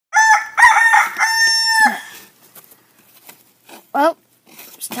Well,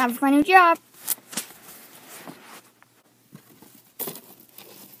 it's time for my new job.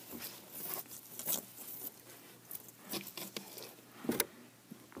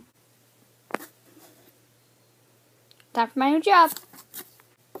 Time for my new job.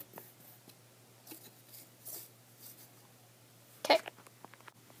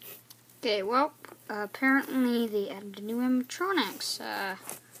 Okay, well, apparently they added a new animatronics.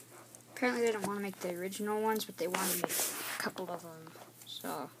 Apparently they don't want to make the original ones, but they want to make a couple of them.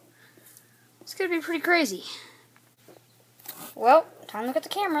 So, it's going to be pretty crazy. Well, time to look at the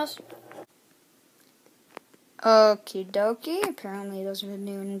cameras. Okie dokie, apparently those are the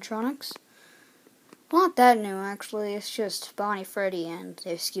new animatronics. Well, not that new, actually. It's just Bonnie, Freddy, and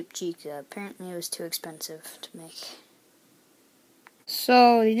they skipped Chica. Apparently it was too expensive to make.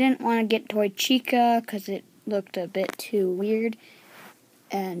 So, they didn't want to get Toy Chica because it looked a bit too weird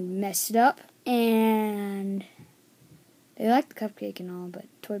and messed it up. And they liked the cupcake and all, but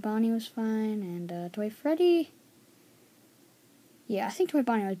Toy Bonnie was fine. And Toy Freddy, yeah, I think Toy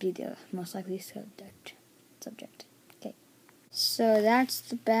Bonnie would be the most likely subject. Okay. So, that's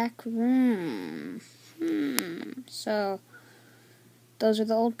the back room. So, those are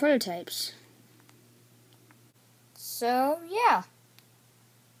the old prototypes. So, yeah.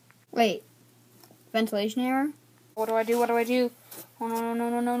 Wait. Ventilation error? What do I do? Oh,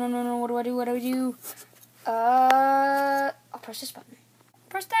 no. What do I do? I'll press this button.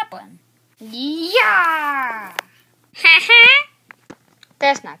 Press that button. Yeah!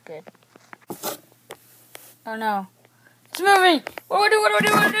 That's not good. Oh, no. It's moving! What do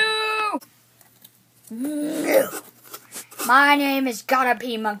I do? No! My name is Gotta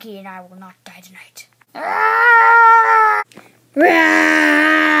Pee Monkey, and I will not die tonight. Yeah.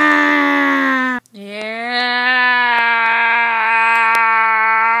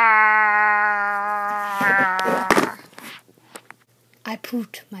 I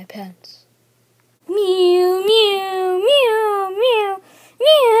pooped my pants. Mew mew.